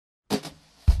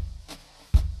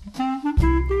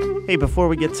Hey, before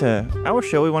we get to our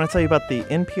show, we want to tell you about the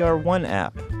NPR One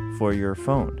app for your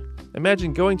phone.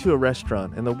 Imagine going to a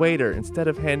restaurant and the waiter, instead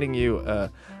of handing you a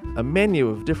menu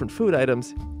of different food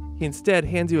items, he instead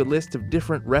hands you a list of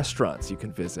different restaurants you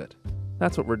can visit.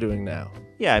 That's what we're doing now.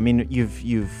 Yeah, I mean,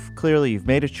 you've clearly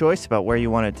made a choice about where you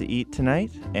wanted to eat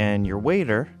tonight, and your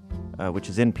waiter, which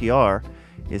is NPR,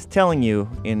 is telling you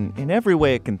in every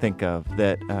way it can think of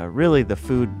that really the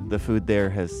food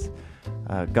there has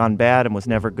gone bad and was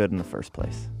never good in the first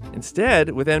place.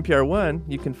 Instead, with NPR One,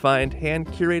 you can find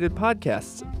hand-curated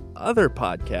podcasts, other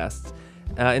podcasts,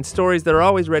 and stories that are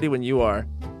always ready when you are.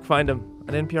 Find them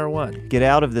on NPR One. Get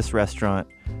out of this restaurant.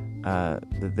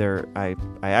 I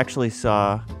actually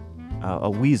saw a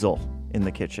weasel in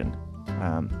the kitchen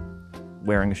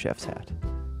wearing a chef's hat.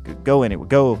 Go anyway.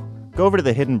 Go over to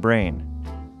the Hidden Brain.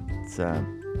 It's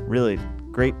really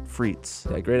great frites.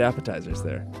 Yeah, great appetizers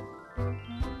there.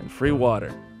 And free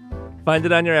water. Find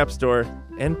it on your app store,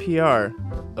 NPR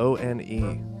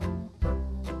ONE.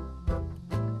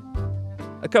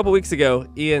 A couple weeks ago,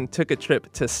 Ian took a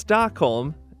trip to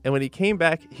Stockholm, and when he came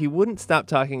back, he wouldn't stop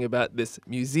talking about this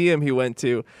museum he went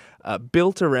to,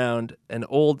 built around an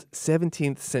old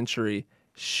 17th century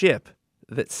ship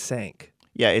that sank.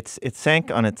 Yeah, it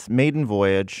sank on its maiden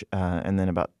voyage, and then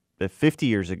about 50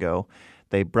 years ago,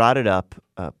 they brought it up,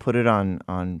 put it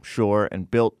on shore, and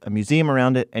built a museum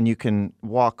around it, and you can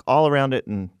walk all around it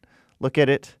and look at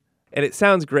it. And it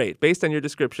sounds great. Based on your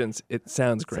descriptions, it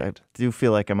sounds great. I do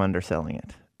feel like I'm underselling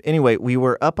it. Anyway, we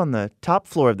were up on the top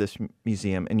floor of this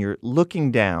museum, and you're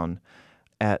looking down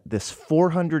at this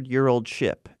 400-year-old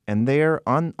ship. And there,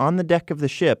 on the deck of the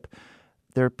ship,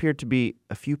 there appeared to be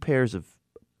a few pairs of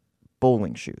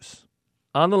bowling shoes.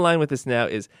 On the line with us now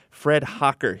is Fred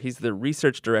Hocker. He's the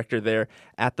research director there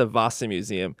at the Vasa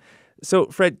Museum. So,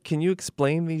 Fred, can you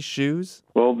explain these shoes?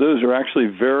 Well, those are actually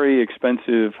very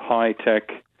expensive,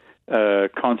 high-tech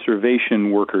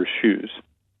conservation workers' shoes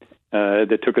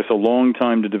that took us a long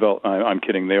time to develop. I'm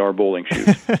kidding. They are bowling shoes.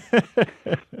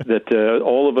 That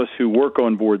all of us who work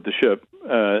on board the ship,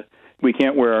 we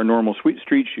can't wear our normal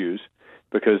street shoes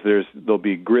because there'll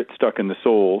be grit stuck in the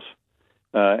soles,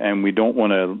 and we don't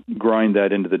want to grind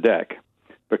that into the deck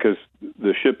because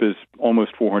the ship is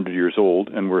almost 400 years old,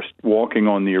 and we're walking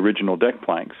on the original deck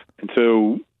planks. And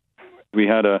so we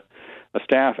had a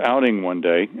staff outing one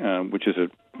day, which is a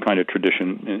kind of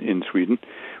tradition in Sweden,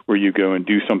 where you go and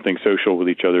do something social with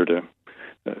each other to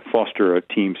foster a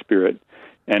team spirit.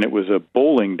 And it was a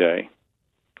bowling day.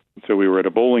 So we were at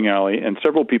a bowling alley, and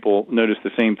several people noticed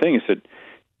the same thing and said,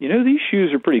 these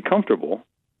shoes are pretty comfortable,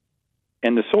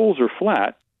 and the soles are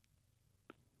flat,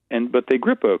 but they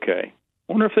grip okay.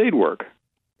 I wonder if they'd work.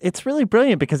 It's really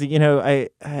brilliant because,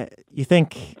 you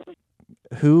think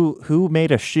who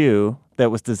made a shoe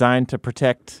that was designed to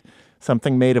protect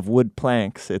something made of wood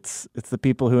planks? It's the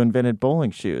people who invented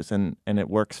bowling shoes, and it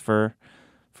works for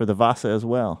the Vasa as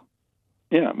well.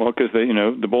 Yeah, well, because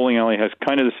the bowling alley has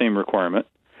kind of the same requirement.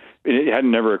 It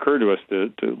hadn't never occurred to us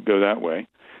to go that way,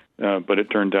 but it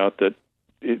turned out that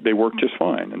they work just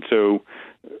fine. And so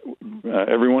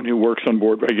everyone who works on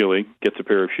board regularly gets a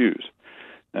pair of shoes.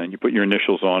 And you put your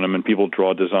initials on them, and people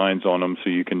draw designs on them so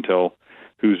you can tell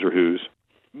whose are whose.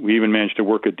 We even managed to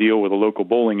work a deal with a local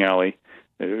bowling alley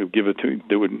who gives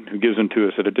them to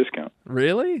us at a discount.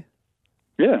 Really?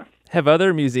 Yeah. Have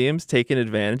other museums taken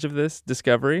advantage of this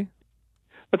discovery?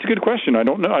 That's a good question. I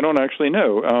don't know. I don't actually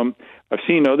know. I've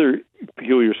seen other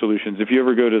peculiar solutions. If you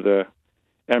ever go to the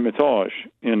Hermitage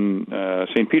in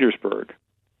St. Petersburg,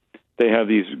 they have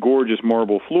these gorgeous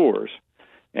marble floors.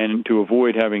 And to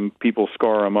avoid having people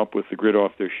scar them up with the grit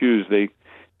off their shoes, they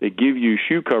give you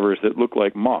shoe covers that look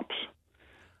like mops.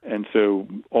 And so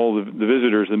all the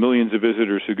visitors, the millions of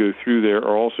visitors who go through there,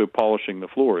 are also polishing the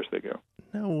floor as they go.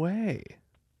 No way.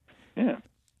 Yeah.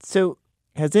 So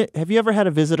have you ever had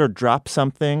a visitor drop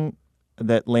something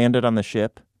that landed on the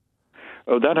ship?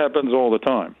 Oh, that happens all the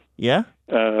time. Yeah?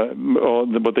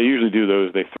 What they usually do, though,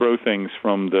 is they throw things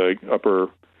from the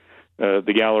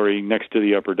gallery next to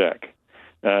the upper deck.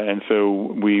 And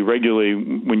so we regularly,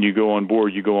 when you go on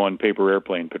board, you go on paper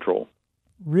airplane patrol.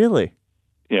 Really?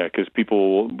 Yeah, because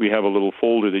we have a little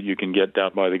folder that you can get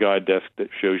down by the guide desk that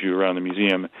shows you around the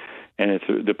museum, and it's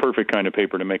the perfect kind of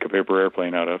paper to make a paper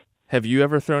airplane out of. Have you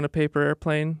ever thrown a paper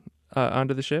airplane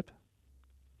onto the ship?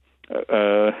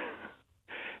 At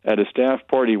a staff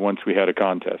party once, we had a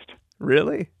contest.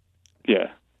 Really?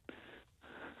 Yeah.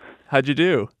 How'd you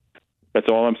do? That's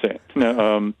all I'm saying.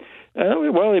 No,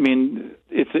 well, I mean,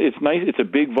 it's nice. It's a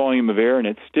big volume of air, and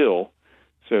it's still,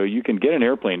 so you can get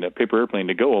a paper airplane,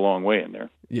 to go a long way in there.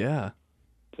 Yeah.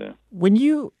 So. When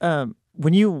you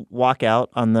walk out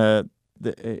on the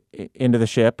into the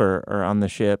ship or on the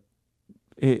ship,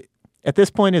 at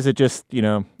this point, is it just,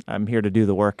 I'm here to do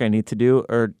the work I need to do,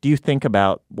 or do you think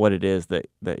about what it is that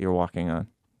you're walking on?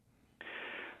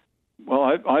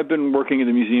 Well, I've been working in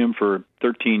the museum for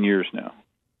 13 years now,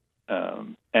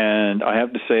 and I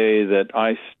have to say that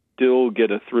I still get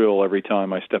a thrill every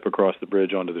time I step across the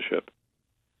bridge onto the ship.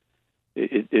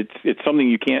 It's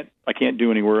something I can't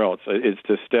do anywhere else. It's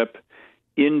to step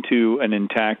into an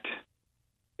intact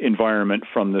environment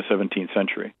from the 17th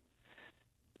century,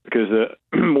 because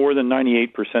more than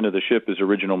 98% of the ship is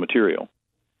original material.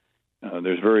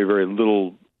 There's very, very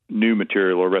little new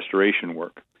material or restoration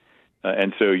work.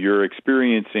 And so you're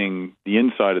experiencing the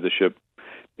inside of the ship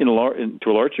to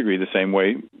a large degree the same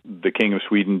way the King of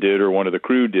Sweden did or one of the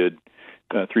crew did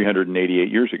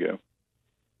 388 years ago.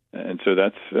 And so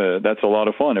that's a lot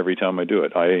of fun every time I do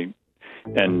it.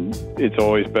 And it's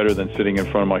always better than sitting in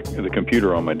front of the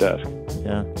computer on my desk.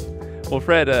 Yeah. Well,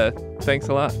 Fred, thanks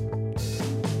a lot.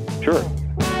 Sure.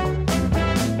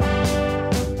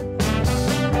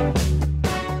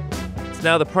 It's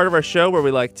now the part of our show where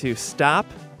we like to stop,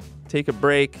 take a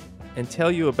break, and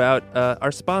tell you about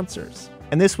our sponsors.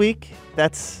 And this week,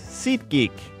 that's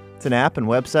SeatGeek. It's an app and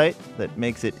website that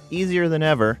makes it easier than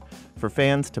ever for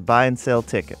fans to buy and sell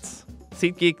tickets.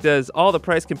 SeatGeek does all the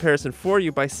price comparison for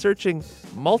you by searching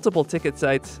multiple ticket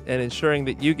sites and ensuring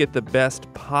that you get the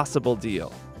best possible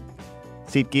deal.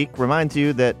 SeatGeek reminds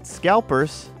you that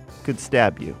scalpers could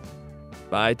stab you.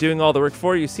 By doing all the work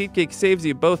for you, SeatGeek saves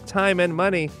you both time and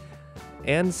money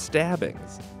and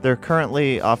stabbings. They're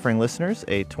currently offering listeners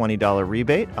a $20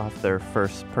 rebate off their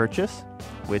first purchase,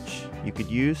 which you could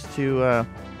use to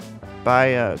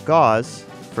buy gauze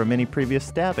from any previous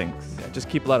stabbings. Yeah, just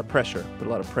keep a lot of pressure. Put a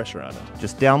lot of pressure on it.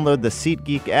 Just download the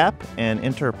SeatGeek app and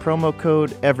enter promo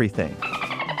code EVERYTHING.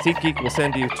 SeatGeek will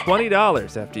send you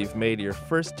 $20 after you've made your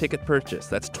first ticket purchase.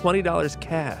 That's $20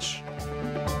 cash.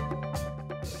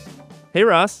 Hey,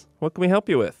 Ross, what can we help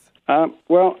you with?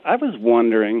 Well, I was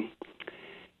wondering,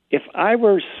 if I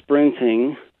were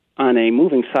sprinting on a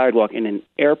moving sidewalk in an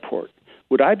airport,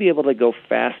 would I be able to go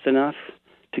fast enough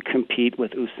to compete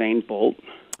with Usain Bolt?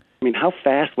 I mean, how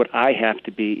fast would I have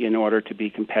to be in order to be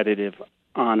competitive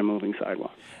on a moving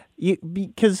sidewalk?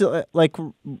 Because,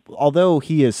 although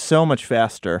he is so much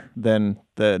faster than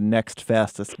the next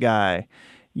fastest guy,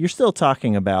 you're still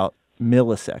talking about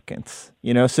milliseconds.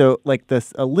 So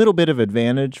a little bit of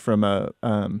advantage from I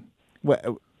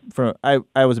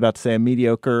was about to say a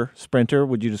mediocre sprinter.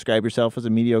 Would you describe yourself as a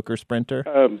mediocre sprinter?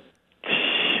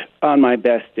 On my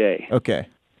best day. Okay.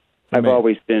 I've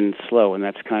always been slow, and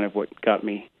that's kind of what got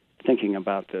me thinking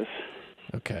about this.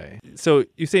 Okay. So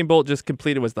Usain Bolt just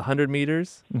completed was the 100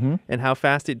 meters? Mm-hmm. And how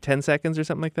fast? 10 seconds or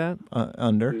something like that?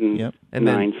 Under, yep. And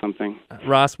 9 something.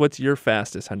 Ross, what's your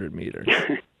fastest 100 meters?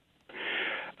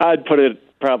 I'd put it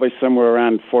probably somewhere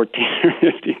around 14 or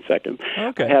 15 seconds.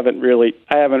 Okay. I haven't really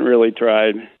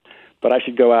tried, but I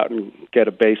should go out and get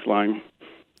a baseline.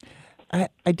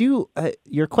 I do.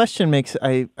 Your question makes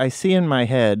I see in my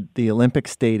head the Olympic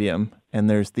Stadium, and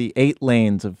there's the 8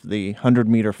 lanes of the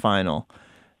 100-meter final.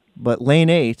 But lane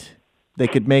 8, they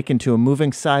could make into a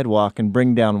moving sidewalk and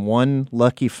bring down one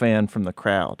lucky fan from the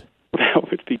crowd. That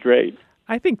would be great.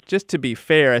 I think, just to be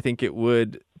fair, I think it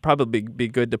would probably be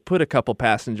good to put a couple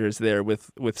passengers there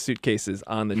with suitcases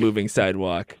on the moving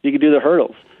sidewalk. You could do the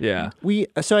hurdles. Yeah.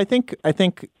 So I think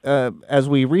as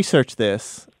we research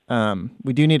this,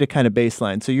 we do need a kind of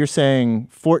baseline. So you're saying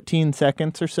 14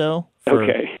 seconds or so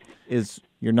is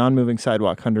your non-moving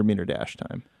sidewalk 100-meter dash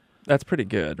time. That's pretty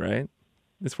good, right?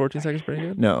 Is 14 seconds pretty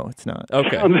good? No, it's not.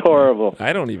 Okay. Sounds horrible.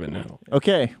 I don't even know.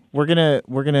 Okay, we're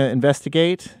gonna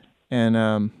investigate,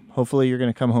 and hopefully you're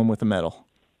gonna come home with a medal.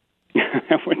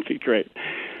 That would be great.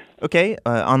 Okay,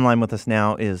 online with us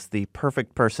now is the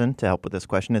perfect person to help with this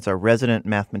question. It's our resident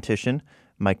mathematician,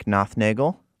 Mike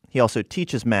Nothnagel. He also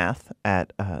teaches math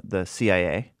at the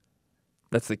CIA.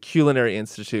 That's the Culinary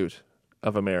Institute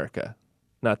of America,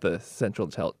 not the Central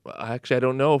Intelligence. Actually, I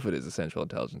don't know if it is a Central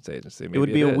Intelligence Agency. Maybe it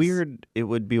would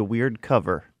be a weird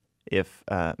cover if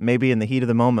maybe in the heat of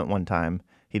the moment one time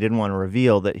he didn't want to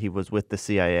reveal that he was with the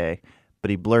CIA, but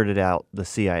he blurted out the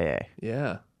CIA.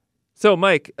 Yeah. So,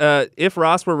 Mike, if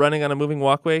Ross were running on a moving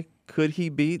walkway, could he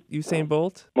beat Usain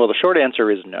Bolt? Well, the short answer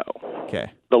is no.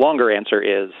 Okay. The longer answer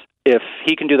is if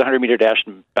he can do the 100-meter dash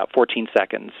in about 14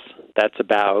 seconds, that's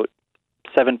about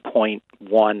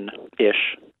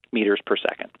 7.1-ish meters per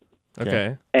second.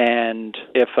 Okay. And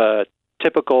if a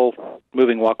typical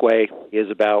moving walkway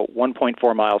is about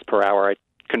 1.4 miles per hour, I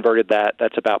converted that,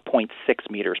 that's about 0.6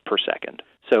 meters per second.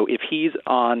 So if he's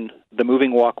on the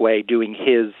moving walkway doing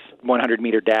his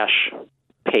 100-meter dash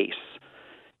pace,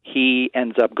 he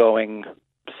ends up going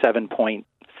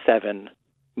 7.7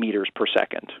 meters per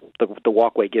second. The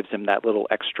walkway gives him that little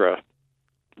extra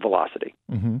velocity.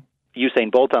 Mm-hmm.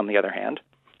 Usain Bolt, on the other hand,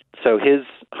 so his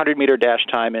 100-meter dash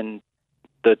time in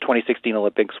the 2016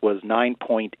 Olympics was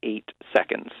 9.8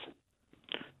 seconds.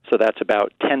 So that's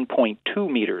about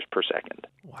 10.2 meters per second.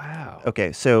 Wow.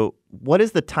 Okay, so what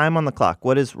is the time on the clock?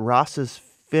 What is Ross's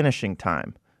finishing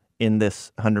time in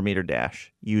this 100-meter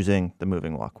dash using the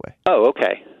moving walkway? Oh,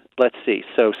 okay. Let's see.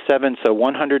 So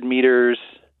 100 meters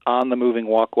on the moving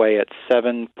walkway at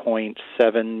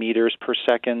 7.7 meters per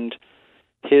second.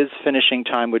 His finishing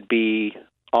time would be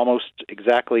almost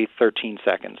exactly 13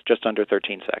 seconds, just under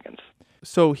 13 seconds.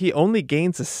 So he only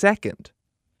gains a second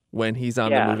when he's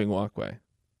on the Yeah. moving walkway.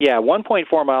 Yeah,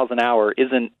 1.4 miles an hour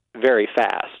isn't very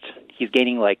fast. He's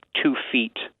gaining like 2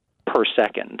 feet per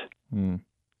second,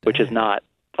 which is not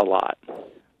a lot.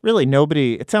 Really,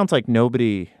 it sounds like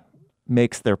nobody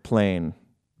makes their plane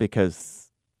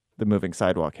because the moving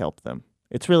sidewalk helped them.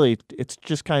 It's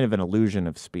just kind of an illusion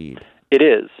of speed. It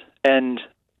is. And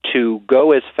to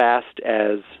go as fast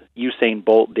as Usain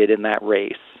Bolt did in that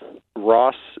race,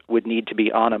 Ross would need to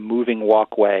be on a moving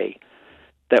walkway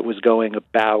that was going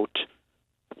about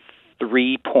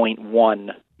 3.1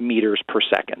 meters per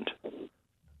second,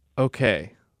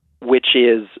 Okay. which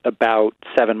is about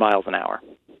 7 miles an hour.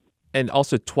 And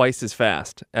also twice as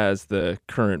fast as the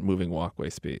current moving walkway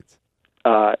speeds.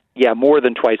 Yeah, more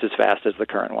than twice as fast as the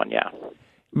current one, yeah.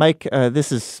 Mike,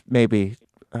 this is maybe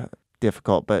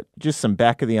difficult, but just some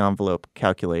back-of-the-envelope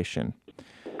calculation.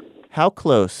 How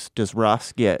close does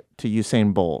Ross get to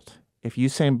Usain Bolt if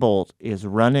Usain Bolt is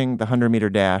running the 100-meter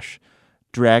dash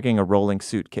dragging a rolling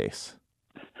suitcase?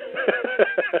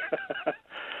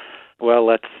 Well,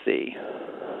 let's see.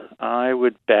 I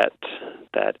would bet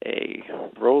that a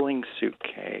rolling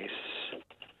suitcase...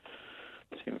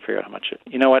 Let's even figure out how much it...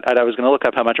 You know what? I was going to look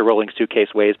up how much a rolling suitcase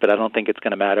weighs, but I don't think it's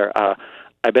going to matter.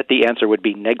 I bet the answer would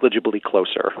be negligibly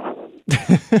closer.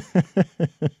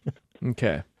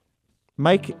 Okay.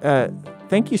 Mike,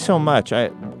 thank you so much.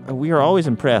 We are always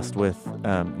impressed with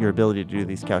your ability to do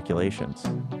these calculations.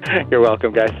 You're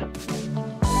welcome, guys.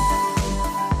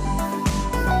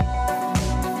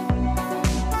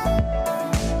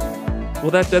 Well,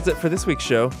 that does it for this week's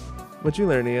show. What'd you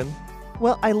learn, Ian?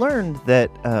 Well, I learned that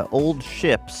old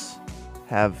ships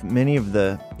have many of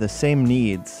the same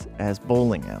needs as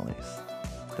bowling alleys.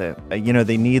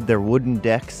 They need their wooden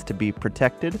decks to be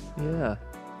protected. Yeah.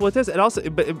 Well, it does. It also,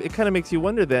 but it kind of makes you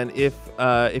wonder then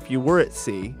if you were at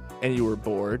sea and you were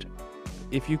bored,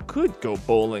 if you could go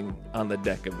bowling on the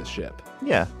deck of the ship.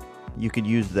 Yeah, you could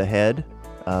use the head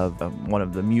of one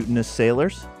of the mutinous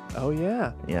sailors. Oh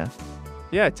yeah. Yeah.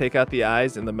 Yeah. Take out the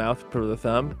eyes and the mouth for the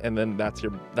thumb, and then that's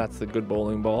the good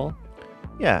bowling ball.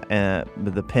 Yeah,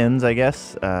 the pins, I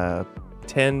guess.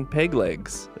 10 peg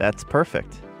legs. That's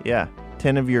perfect. Yeah,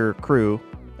 10 of your crew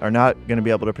are not going to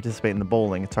be able to participate in the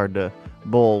bowling. It's hard to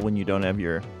bowl when you don't have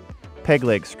your peg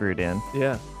leg screwed in.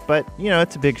 Yeah. But,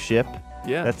 it's a big ship.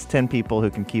 Yeah. That's 10 people who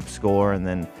can keep score, and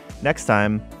then next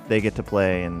time they get to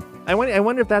play. And I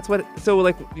wonder if that's what... So,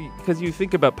 like, because you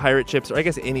think about pirate ships, or I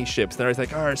guess any ships, they're always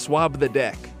like, swab the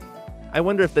deck. I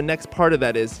wonder if the next part of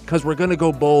that is, because we're going to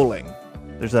go bowling.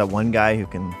 There's that one guy who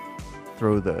can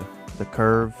throw the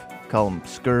curve. Call him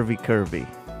Scurvy Curvy,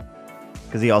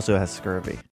 because he also has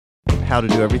scurvy. How to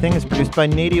Do Everything is produced by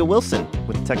Nadia Wilson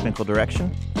with technical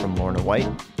direction from Lorna White.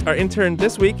 Our intern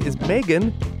this week is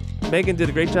Megan. Megan did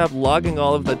a great job logging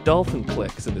all of the dolphin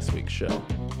clicks in this week's show.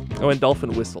 Oh, and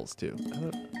dolphin whistles, too.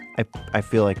 I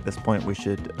feel like at this point we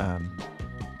should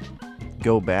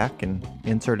go back and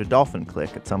insert a dolphin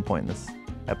click at some point in this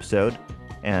episode.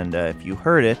 And if you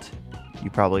heard it, you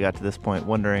probably got to this point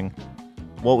wondering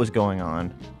what was going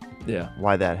on. Yeah.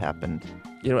 Why that happened.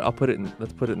 You know what?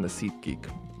 Let's put it in the SeatGeek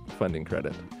funding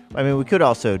credit. I mean, we could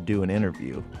also do an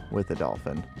interview with a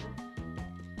dolphin.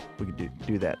 We could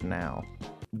do that now.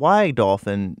 Why,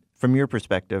 dolphin, from your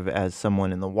perspective as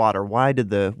someone in the water,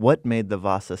 what made the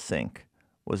Vasa sink?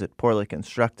 Was it poorly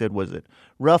constructed? Was it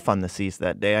rough on the seas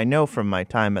that day? I know from my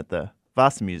time at the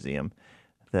Vasa Museum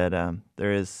that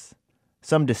there is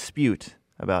some dispute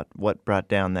about what brought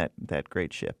down that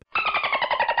great ship.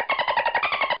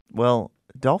 Well,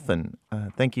 Dolphin,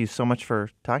 thank you so much for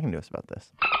talking to us about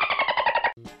this.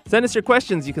 Send us your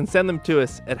questions. You can send them to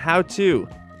us at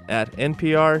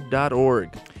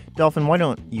howto@npr.org. Dolphin, why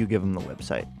don't you give them the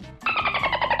website?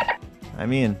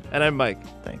 I'm Ian. And I'm Mike.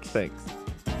 Thanks. Thanks.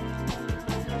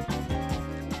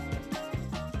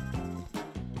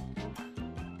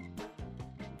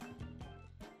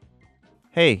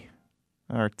 Hey,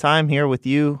 our time here with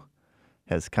you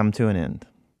has come to an end.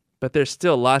 But there's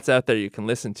still lots out there you can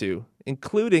listen to,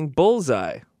 including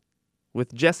Bullseye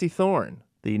with Jesse Thorne.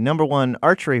 The #1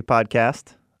 archery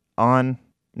podcast on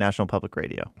National Public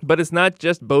Radio. But it's not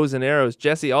just bows and arrows.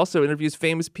 Jesse also interviews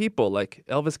famous people like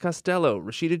Elvis Costello,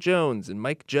 Rashida Jones, and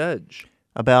Mike Judge.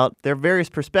 About their various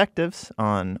perspectives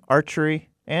on archery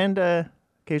and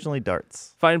occasionally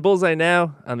darts. Find Bullseye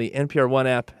now on the NPR One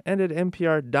app and at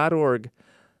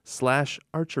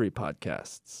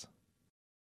npr.org/archerypodcasts.